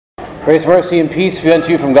Grace, mercy, and peace be unto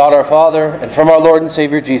you from God our Father and from our Lord and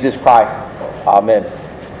Savior Jesus Christ. Amen.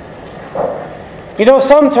 You know,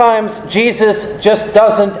 sometimes Jesus just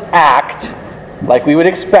doesn't act like we would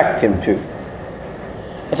expect him to.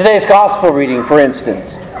 In today's gospel reading, for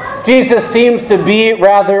instance, Jesus seems to be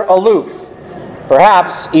rather aloof,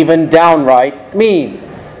 perhaps even downright mean.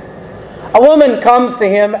 A woman comes to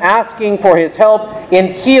him asking for his help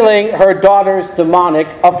in healing her daughter's demonic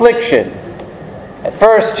affliction. At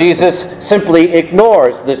first, Jesus simply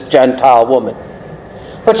ignores this Gentile woman.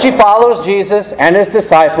 But she follows Jesus and his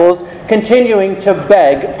disciples, continuing to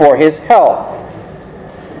beg for his help.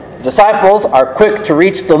 The disciples are quick to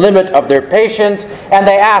reach the limit of their patience, and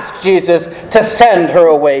they ask Jesus to send her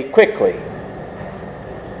away quickly.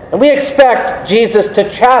 And we expect Jesus to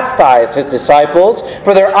chastise his disciples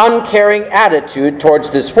for their uncaring attitude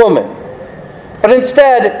towards this woman. But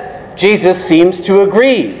instead, Jesus seems to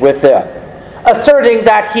agree with them, asserting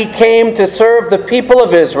that he came to serve the people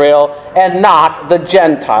of Israel and not the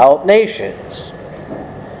Gentile nations.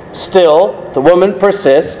 Still, the woman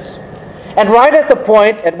persists, and right at the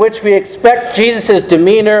point at which we expect Jesus'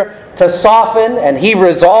 demeanor to soften and he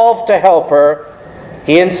resolved to help her,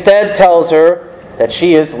 he instead tells her that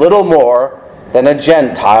she is little more than a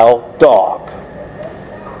Gentile dog.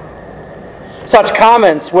 Such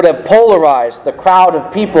comments would have polarized the crowd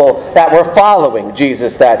of people that were following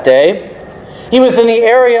Jesus that day. He was in the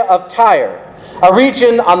area of Tyre, a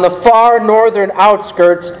region on the far northern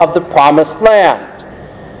outskirts of the Promised Land.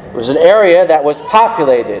 It was an area that was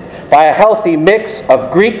populated by a healthy mix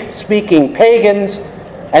of Greek-speaking pagans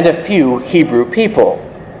and a few Hebrew people.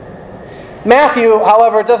 Matthew,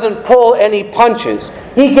 however, doesn't pull any punches.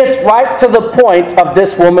 He gets right to the point of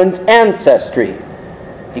this woman's ancestry.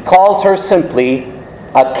 He calls her simply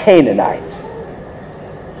a Canaanite.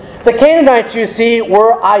 The Canaanites, you see,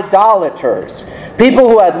 were idolaters, people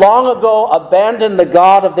who had long ago abandoned the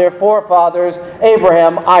God of their forefathers,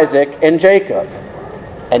 Abraham, Isaac, and Jacob.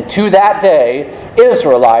 And to that day,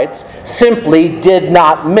 Israelites simply did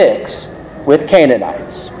not mix with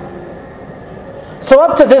Canaanites. So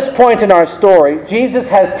up to this point in our story, Jesus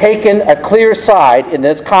has taken a clear side in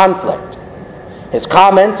this conflict. His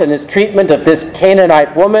comments and his treatment of this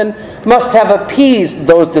Canaanite woman must have appeased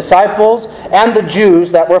those disciples and the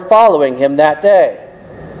Jews that were following him that day.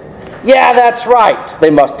 Yeah, that's right, they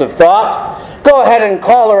must have thought. Go ahead and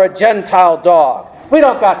call her a Gentile dog. We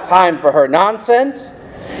don't got time for her nonsense.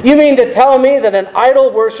 You mean to tell me that an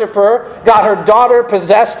idol worshiper got her daughter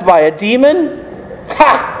possessed by a demon?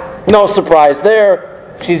 Ha! No surprise there.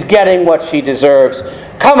 She's getting what she deserves.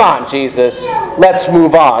 Come on, Jesus. Let's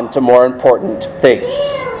move on to more important things.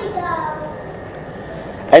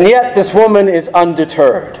 And yet this woman is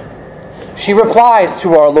undeterred. She replies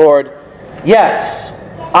to our Lord, "Yes,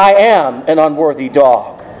 I am an unworthy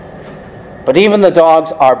dog. But even the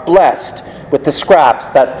dogs are blessed with the scraps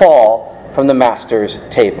that fall from the master's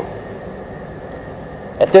table."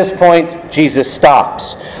 At this point, Jesus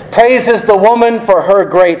stops, praises the woman for her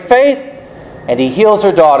great faith, and he heals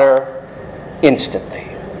her daughter instantly.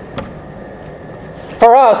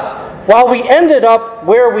 For us, while we ended up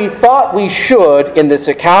where we thought we should in this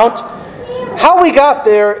account, how we got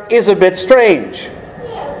there is a bit strange.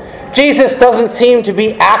 Jesus doesn't seem to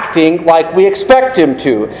be acting like we expect him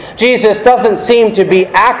to. Jesus doesn't seem to be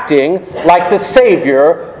acting like the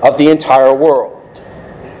Savior of the entire world.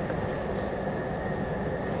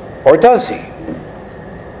 Or does he?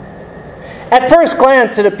 At first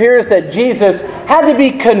glance, it appears that Jesus had to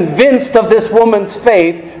be convinced of this woman's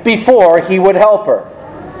faith before he would help her.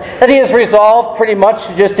 That he is resolved pretty much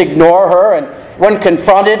to just ignore her and, when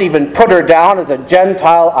confronted, even put her down as a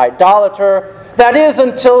Gentile idolater. That is,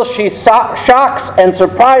 until she shocks and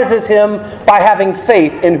surprises him by having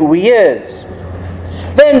faith in who he is.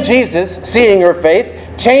 Then Jesus, seeing her faith,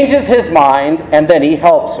 changes his mind, and then he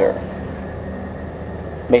helps her.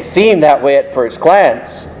 It may seem that way at first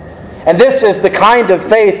glance. And this is the kind of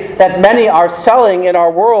faith that many are selling in our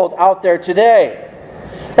world out there today.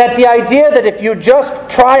 That the idea that if you just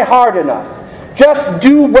try hard enough, just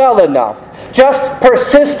do well enough, just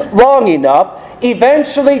persist long enough,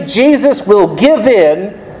 eventually Jesus will give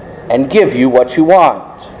in and give you what you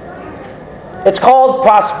want. It's called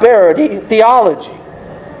prosperity theology.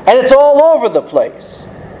 And it's all over the place.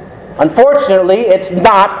 Unfortunately, it's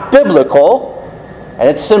not biblical, and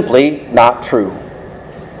it's simply not true.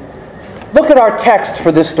 Look at our text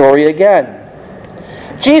for this story again.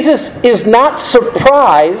 Jesus is not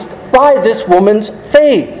surprised by this woman's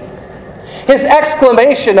faith. His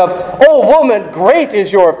exclamation of, "Oh woman, great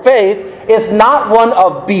is your faith," is not one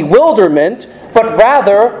of bewilderment, but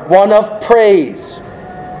rather one of praise.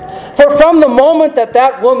 For from the moment that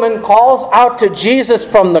that woman calls out to Jesus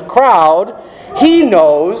from the crowd, he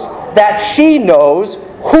knows that she knows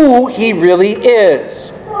who he really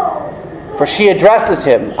is. For she addresses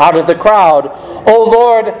him out of the crowd, "O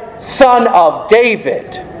Lord, Son of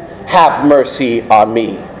David, have mercy on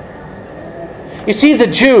me." You see, the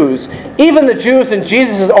Jews, even the Jews in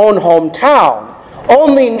Jesus' own hometown,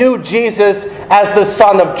 only knew Jesus as the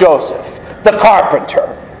son of Joseph, the carpenter.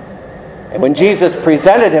 And when Jesus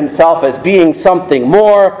presented himself as being something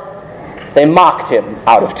more, they mocked him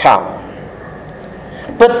out of town.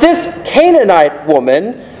 But this Canaanite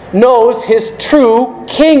woman knows his true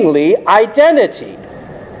kingly identity.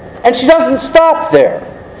 And she doesn't stop there.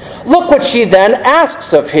 Look what she then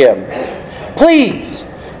asks of him. "Please,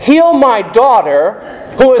 heal my daughter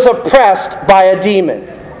who is oppressed by a demon."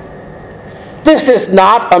 This is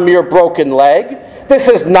not a mere broken leg. This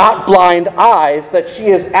is not blind eyes that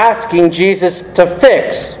she is asking Jesus to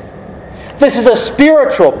fix. This is a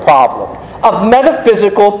spiritual problem of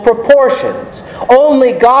metaphysical proportions.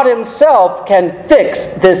 Only God himself can fix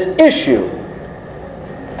this issue.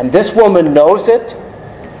 And this woman knows it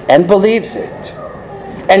and believes it.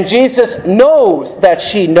 And Jesus knows that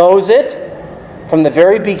she knows it from the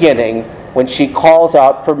very beginning when she calls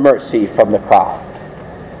out for mercy from the crowd.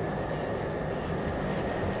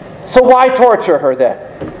 So why torture her then?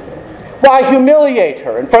 Why humiliate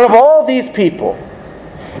her in front of all these people?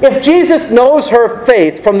 If Jesus knows her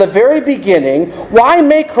faith from the very beginning, why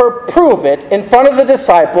make her prove it in front of the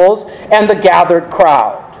disciples and the gathered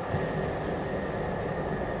crowd?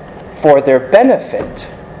 For their benefit.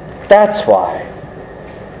 That's why.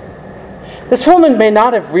 This woman may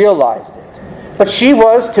not have realized it, but she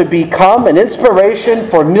was to become an inspiration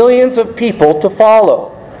for millions of people to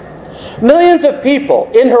follow. Millions of people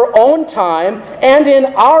in her own time and in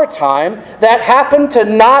our time that happen to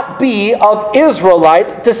not be of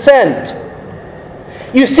Israelite descent.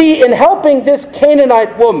 You see, in helping this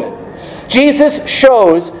Canaanite woman, Jesus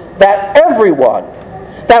shows that everyone,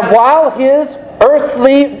 that while his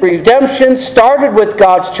earthly redemption started with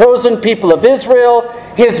God's chosen people of Israel,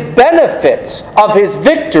 his benefits of his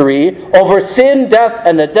victory over sin, death,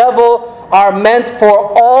 and the devil are meant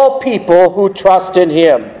for all people who trust in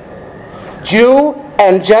him. Jew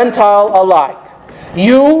and Gentile alike.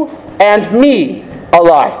 You and me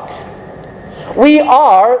alike. We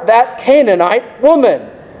are that Canaanite woman.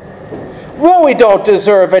 Well, we don't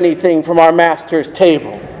deserve anything from our master's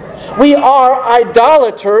table. We are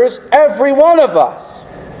idolaters, every one of us.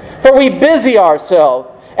 For we busy ourselves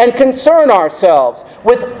and concern ourselves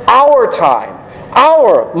with our time,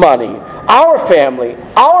 our money, our family,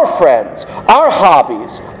 our friends, our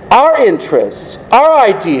hobbies, our interests, our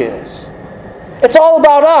ideas. It's all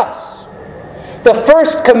about us. The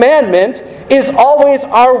first commandment is always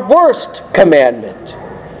our worst commandment,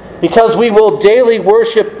 because we will daily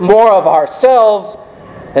worship more of ourselves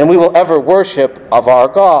than we will ever worship of our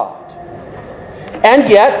God. And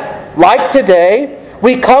yet, like today,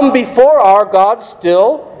 we come before our God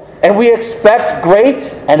still, and we expect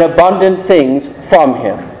great and abundant things from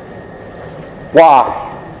him. Why?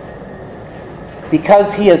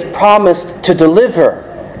 Because he has promised to deliver.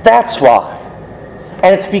 That's why.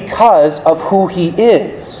 And it's because of who he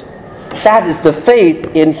is. That is the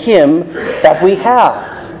faith in him that we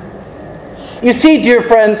have. You see, dear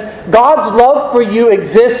friends, God's love for you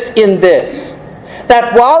exists in this: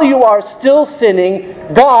 that while you are still sinning,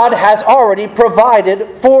 God has already provided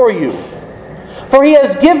for you. For he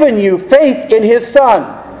has given you faith in his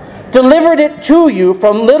Son, delivered it to you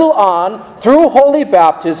from little on through holy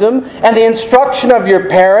baptism and the instruction of your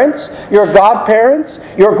parents, your godparents,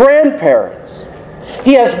 your grandparents.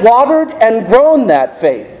 He has watered and grown that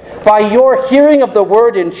faith by your hearing of the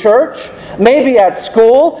word in church, maybe at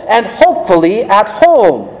school, and hopefully at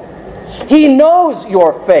home. He knows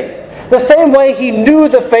your faith, the same way he knew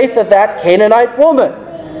the faith of that Canaanite woman.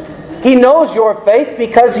 He knows your faith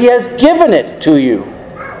because he has given it to you.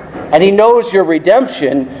 And he knows your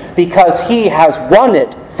redemption because he has won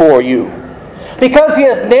it for you. Because he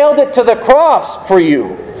has nailed it to the cross for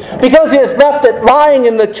you. Because he has left it lying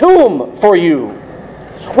in the tomb for you.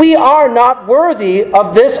 We are not worthy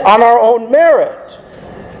of this on our own merit.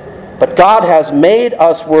 But God has made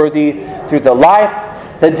us worthy through the life,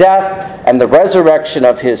 the death, and the resurrection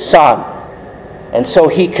of his Son. And so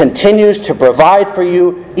he continues to provide for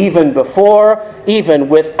you even before, even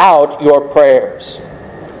without your prayers.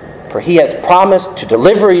 For he has promised to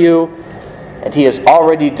deliver you, and he has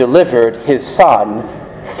already delivered his Son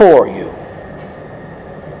for you.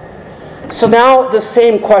 So now the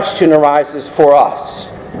same question arises for us.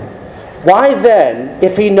 Why then,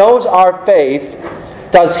 if he knows our faith,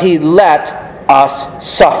 does he let us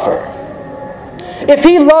suffer? If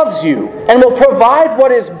he loves you and will provide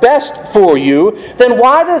what is best for you, then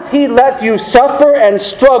why does he let you suffer and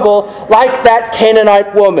struggle like that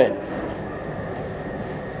Canaanite woman?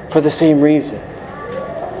 For the same reason.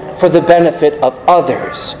 For the benefit of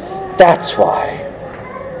others. That's why.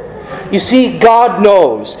 You see, God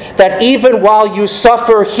knows that even while you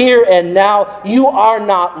suffer here and now, you are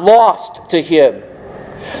not lost to him.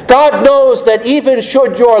 God knows that even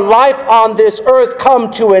should your life on this earth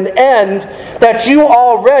come to an end, that you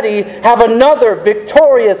already have another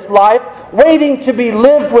victorious life waiting to be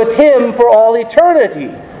lived with him for all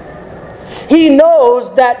eternity. He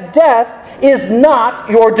knows that death is not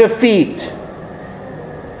your defeat.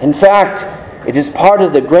 In fact, it is part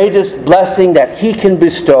of the greatest blessing that he can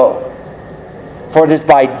bestow. For it is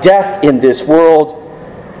by death in this world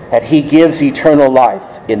that he gives eternal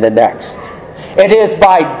life in the next. It is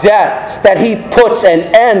by death that he puts an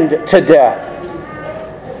end to death.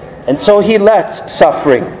 And so he lets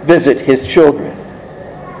suffering visit his children.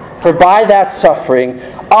 For by that suffering,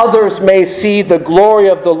 others may see the glory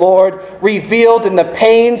of the Lord revealed in the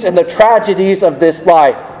pains and the tragedies of this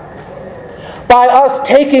life. By us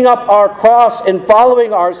taking up our cross and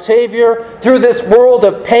following our Savior through this world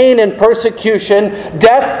of pain and persecution,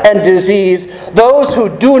 death and disease, those who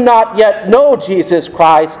do not yet know Jesus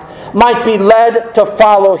Christ might be led to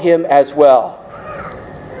follow him as well.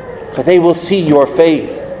 For they will see your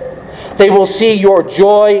faith. They will see your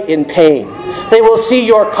joy in pain. They will see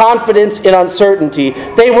your confidence in uncertainty.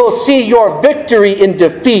 They will see your victory in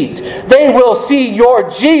defeat. They will see your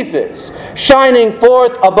Jesus shining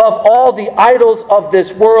forth above all the idols of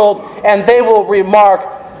this world, and they will remark,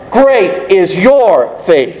 "Great is your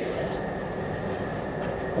faith."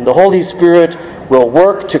 And the Holy Spirit will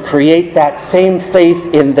work to create that same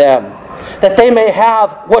faith in them, that they may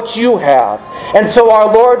have what you have. And so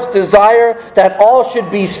our Lord's desire that all should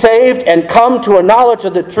be saved and come to a knowledge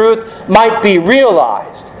of the truth might be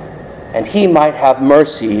realized, and he might have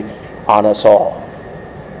mercy on us all.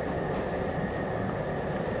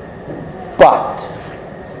 But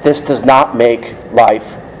this does not make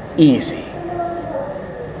life easy.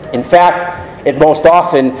 In fact, it most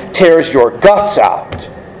often tears your guts out.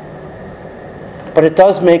 But it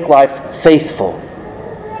does make life faithful.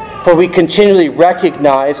 For we continually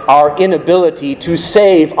recognize our inability to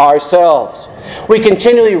save ourselves. We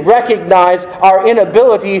continually recognize our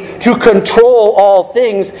inability to control all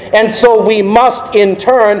things, and so we must in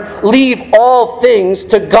turn leave all things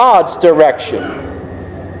to God's direction.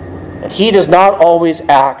 And he does not always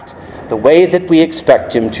act the way that we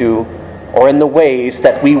expect him to, or in the ways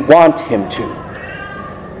that we want him to.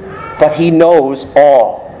 But he knows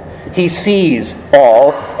all. He sees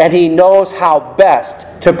all, and he knows how best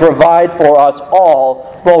to provide for us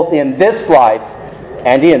all, both in this life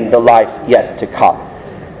and in the life yet to come.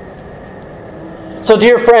 So,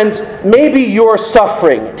 dear friends, maybe you're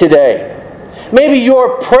suffering today. Maybe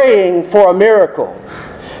you're praying for a miracle.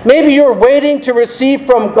 Maybe you're waiting to receive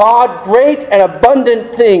from God great and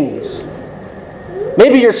abundant things.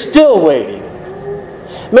 Maybe you're still waiting.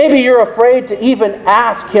 Maybe you're afraid to even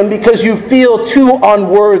ask him because you feel too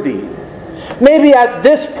unworthy. Maybe at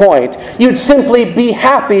this point, you'd simply be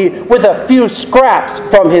happy with a few scraps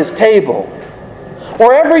from his table.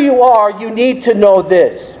 Wherever you are, you need to know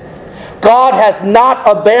this. God has not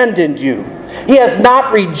abandoned you. He has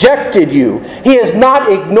not rejected you. He is not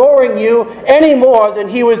ignoring you any more than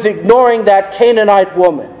he was ignoring that Canaanite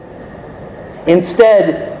woman.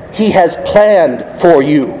 Instead, he has planned for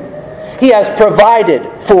you. He has provided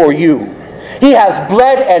for you. He has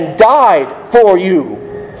bled and died for you.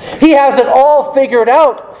 He has it all figured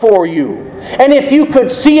out for you. And if you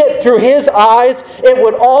could see it through his eyes, it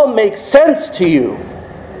would all make sense to you.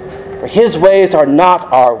 For his ways are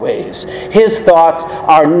not our ways. His thoughts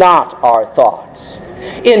are not our thoughts.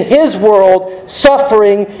 In his world,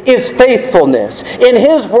 suffering is faithfulness. In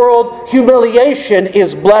his world, humiliation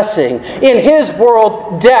is blessing. In his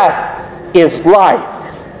world, death is life.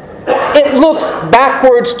 It looks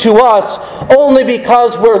backwards to us only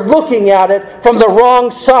because we're looking at it from the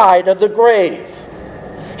wrong side of the grave.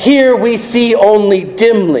 Here we see only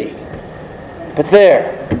dimly, but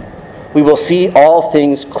there we will see all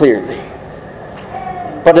things clearly.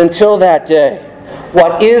 But until that day,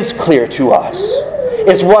 what is clear to us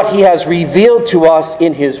is what he has revealed to us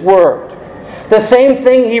in his word. The same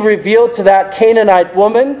thing he revealed to that Canaanite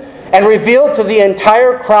woman and revealed to the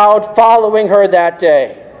entire crowd following her that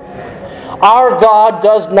day. Our God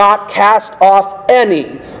does not cast off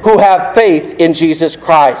any who have faith in Jesus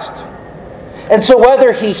Christ. And so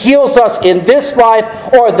whether he heals us in this life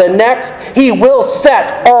or the next, he will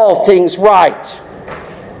set all things right.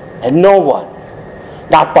 And no one,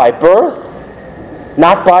 not by birth,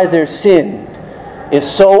 not by their sin, is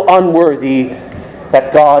so unworthy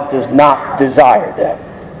that God does not desire them.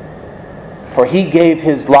 For he gave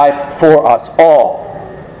his life for us all,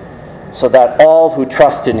 so that all who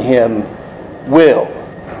trust in him will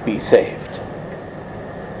be saved.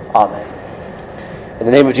 Amen. In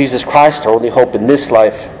the name of Jesus Christ, our only hope in this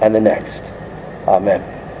life and the next.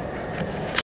 Amen.